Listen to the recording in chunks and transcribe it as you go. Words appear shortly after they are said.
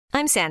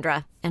I'm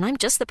Sandra, and I'm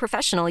just the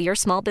professional your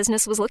small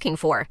business was looking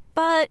for.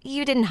 But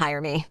you didn't hire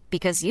me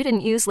because you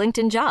didn't use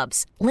LinkedIn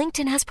Jobs.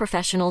 LinkedIn has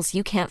professionals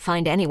you can't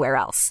find anywhere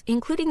else,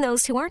 including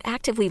those who aren't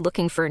actively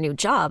looking for a new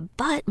job,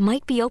 but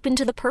might be open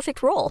to the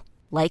perfect role,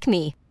 like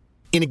me.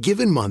 In a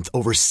given month,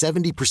 over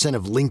 70%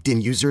 of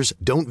LinkedIn users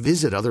don't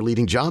visit other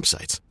leading job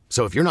sites.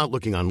 So if you're not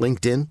looking on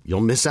LinkedIn,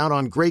 you'll miss out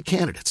on great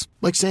candidates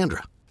like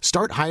Sandra.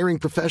 Start hiring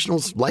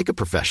professionals like a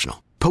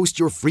professional. Post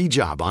your free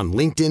job on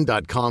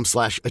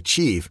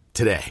linkedin.com/achieve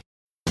today.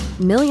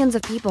 Millions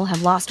of people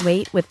have lost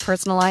weight with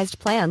personalized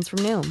plans from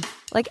Noom.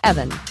 Like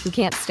Evan, who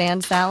can't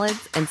stand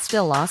salads and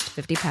still lost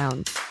 50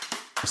 pounds.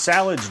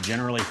 Salads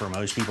generally for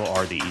most people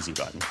are the easy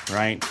button,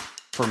 right?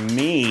 For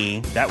me,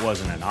 that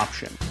wasn't an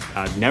option.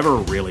 I never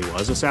really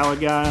was a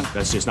salad guy.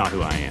 That's just not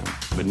who I am.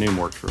 But Noom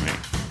worked for me.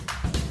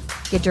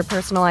 Get your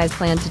personalized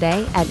plan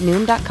today at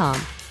Noom.com.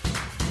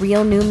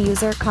 Real Noom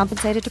user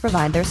compensated to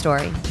provide their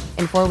story.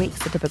 In 4 weeks,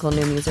 the typical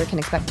Noom user can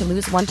expect to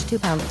lose 1 to 2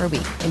 pounds per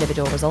week.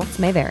 Individual results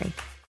may vary.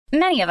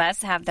 Many of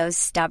us have those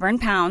stubborn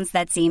pounds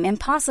that seem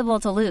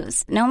impossible to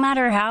lose, no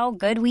matter how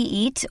good we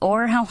eat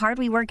or how hard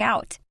we work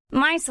out.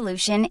 My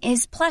solution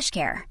is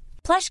PlushCare.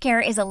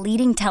 PlushCare is a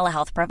leading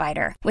telehealth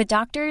provider with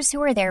doctors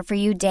who are there for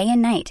you day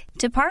and night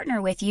to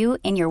partner with you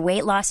in your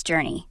weight loss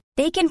journey.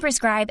 They can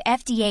prescribe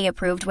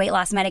FDA-approved weight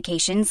loss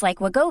medications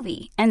like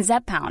Wegovy and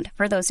Zepbound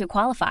for those who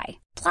qualify.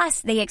 Plus,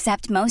 they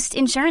accept most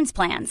insurance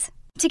plans.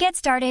 To get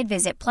started,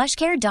 visit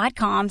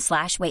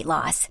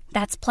plushcare.com/weightloss.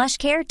 That's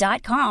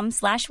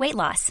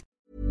plushcare.com/weightloss.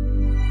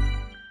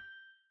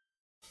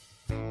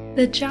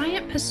 The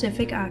giant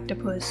Pacific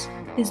octopus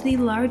is the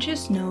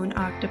largest known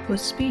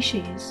octopus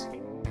species.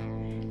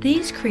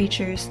 These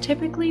creatures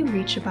typically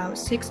reach about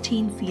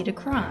 16 feet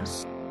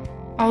across,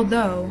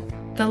 although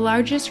the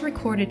largest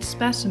recorded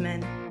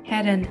specimen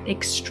had an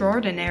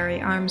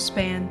extraordinary arm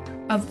span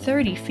of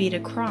 30 feet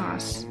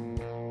across.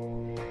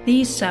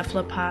 These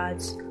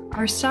cephalopods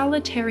are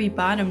solitary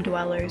bottom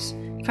dwellers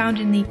found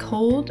in the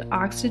cold,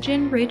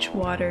 oxygen-rich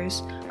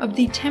waters of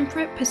the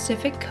temperate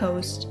Pacific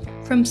coast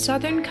from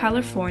southern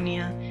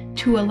California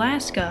to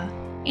Alaska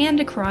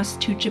and across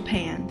to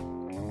Japan.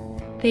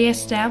 They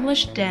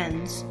establish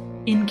dens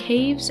in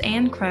caves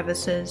and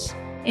crevices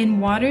in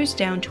waters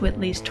down to at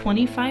least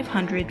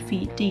 2,500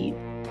 feet deep.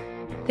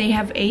 They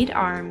have 8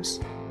 arms,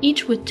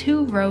 each with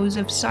 2 rows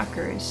of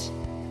suckers.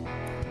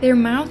 Their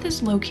mouth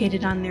is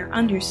located on their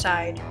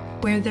underside,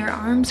 where their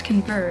arms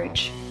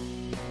converge.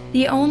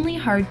 The only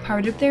hard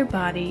part of their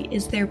body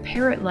is their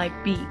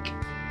parrot-like beak.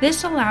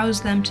 This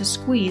allows them to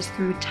squeeze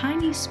through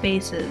tiny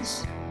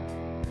spaces.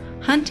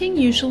 Hunting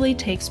usually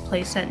takes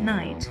place at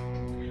night.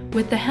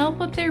 With the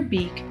help of their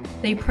beak,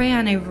 they prey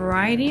on a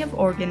variety of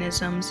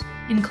organisms,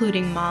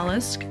 including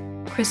mollusks,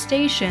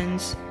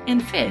 crustaceans,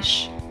 and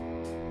fish.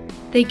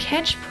 They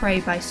catch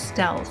prey by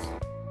stealth.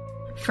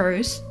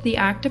 First, the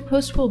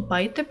octopus will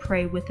bite the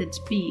prey with its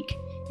beak,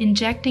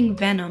 injecting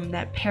venom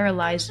that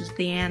paralyzes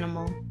the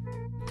animal.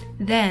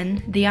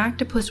 Then, the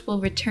octopus will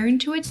return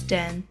to its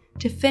den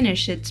to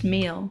finish its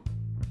meal.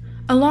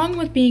 Along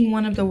with being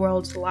one of the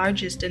world's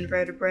largest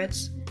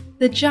invertebrates,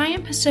 the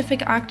giant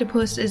Pacific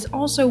octopus is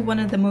also one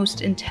of the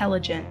most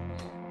intelligent.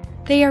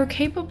 They are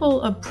capable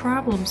of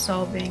problem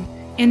solving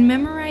and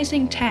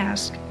memorizing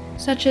tasks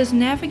such as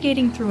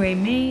navigating through a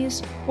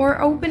maze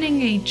or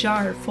opening a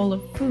jar full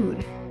of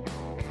food.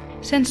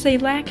 Since they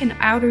lack an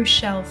outer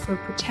shell for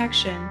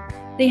protection,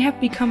 they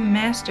have become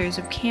masters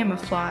of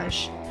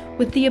camouflage,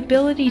 with the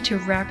ability to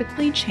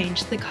rapidly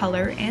change the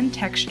color and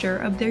texture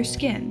of their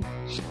skin.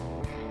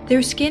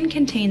 Their skin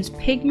contains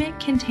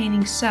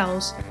pigment-containing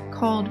cells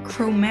called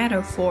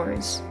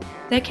chromatophores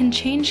that can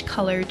change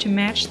color to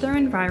match their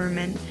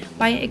environment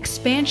by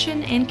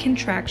expansion and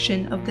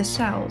contraction of the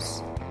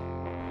cells.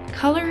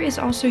 Color is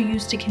also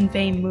used to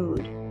convey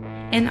mood.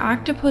 An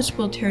octopus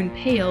will turn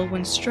pale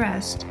when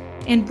stressed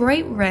and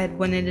bright red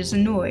when it is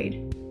annoyed.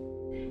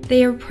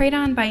 They are preyed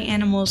on by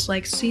animals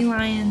like sea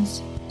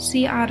lions,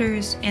 sea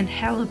otters, and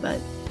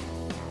halibut.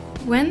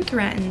 When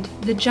threatened,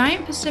 the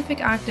giant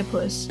Pacific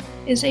octopus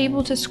is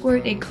able to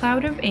squirt a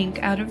cloud of ink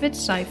out of its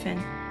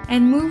siphon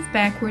and move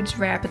backwards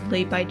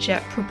rapidly by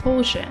jet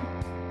propulsion.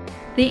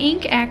 The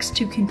ink acts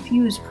to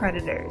confuse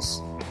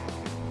predators.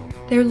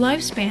 Their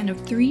lifespan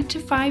of 3 to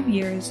 5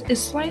 years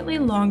is slightly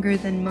longer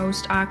than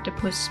most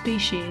octopus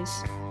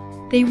species.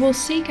 They will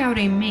seek out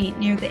a mate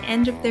near the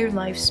end of their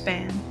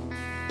lifespan.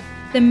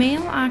 The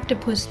male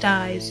octopus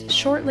dies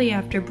shortly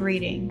after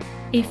breeding.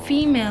 A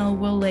female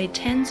will lay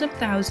tens of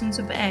thousands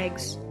of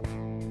eggs.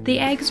 The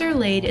eggs are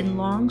laid in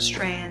long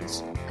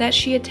strands that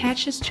she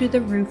attaches to the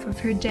roof of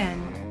her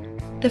den.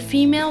 The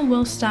female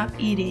will stop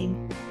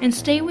eating and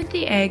stay with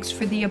the eggs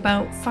for the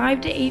about 5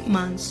 to 8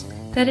 months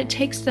that it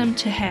takes them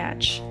to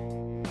hatch.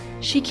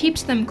 She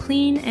keeps them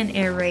clean and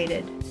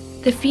aerated.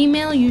 The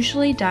female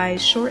usually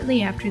dies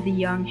shortly after the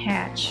young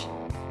hatch.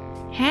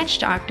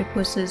 Hatched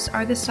octopuses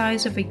are the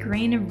size of a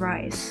grain of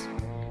rice.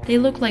 They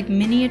look like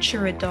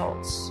miniature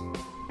adults.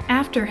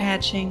 After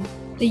hatching,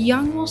 the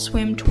young will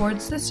swim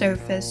towards the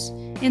surface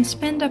and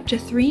spend up to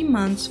 3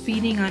 months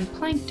feeding on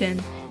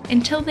plankton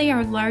until they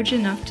are large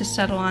enough to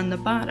settle on the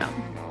bottom.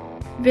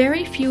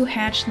 Very few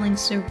hatchlings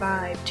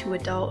survive to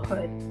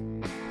adulthood.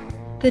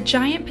 The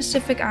giant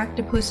Pacific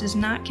octopus is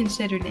not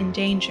considered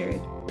endangered,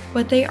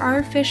 but they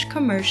are fished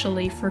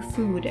commercially for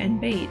food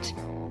and bait.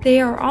 They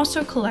are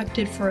also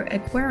collected for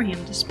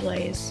aquarium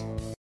displays.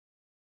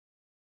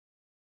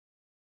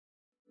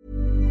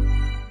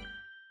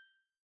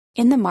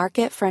 In the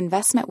market for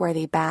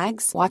investment-worthy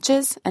bags,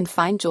 watches, and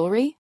fine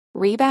jewelry,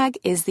 Rebag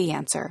is the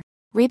answer.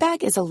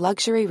 Rebag is a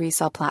luxury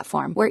resale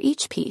platform where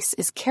each piece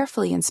is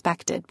carefully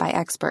inspected by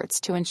experts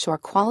to ensure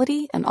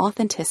quality and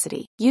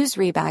authenticity. Use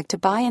Rebag to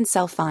buy and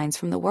sell finds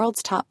from the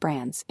world's top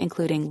brands,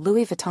 including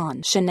Louis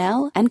Vuitton,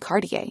 Chanel, and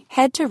Cartier.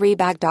 Head to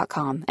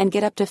Rebag.com and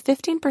get up to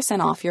 15%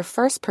 off your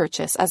first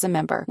purchase as a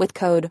member with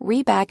code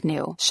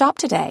REBAGNEW. Shop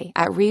today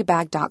at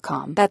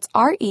Rebag.com. That's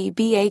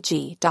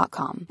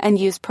REBAG.com. And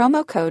use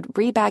promo code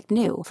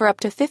REBAGNEW for up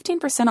to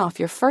 15% off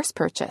your first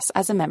purchase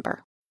as a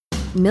member.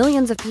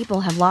 Millions of people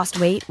have lost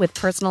weight with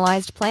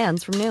personalized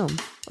plans from Noom.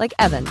 Like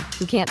Evan,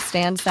 who can't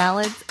stand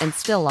salads and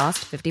still lost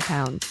 50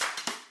 pounds.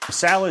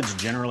 Salads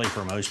generally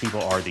for most people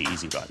are the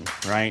easy button,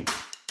 right?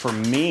 For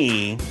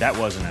me, that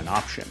wasn't an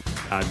option.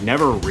 I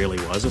never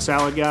really was a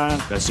salad guy.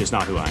 That's just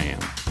not who I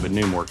am. But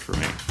Noom worked for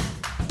me.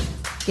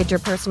 Get your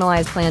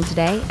personalized plan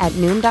today at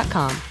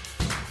Noom.com.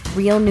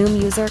 Real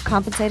Noom user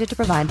compensated to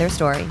provide their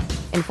story.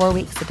 In 4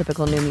 weeks, the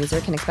typical Noom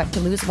user can expect to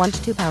lose 1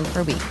 to 2 pounds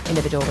per week.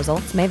 Individual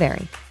results may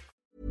vary.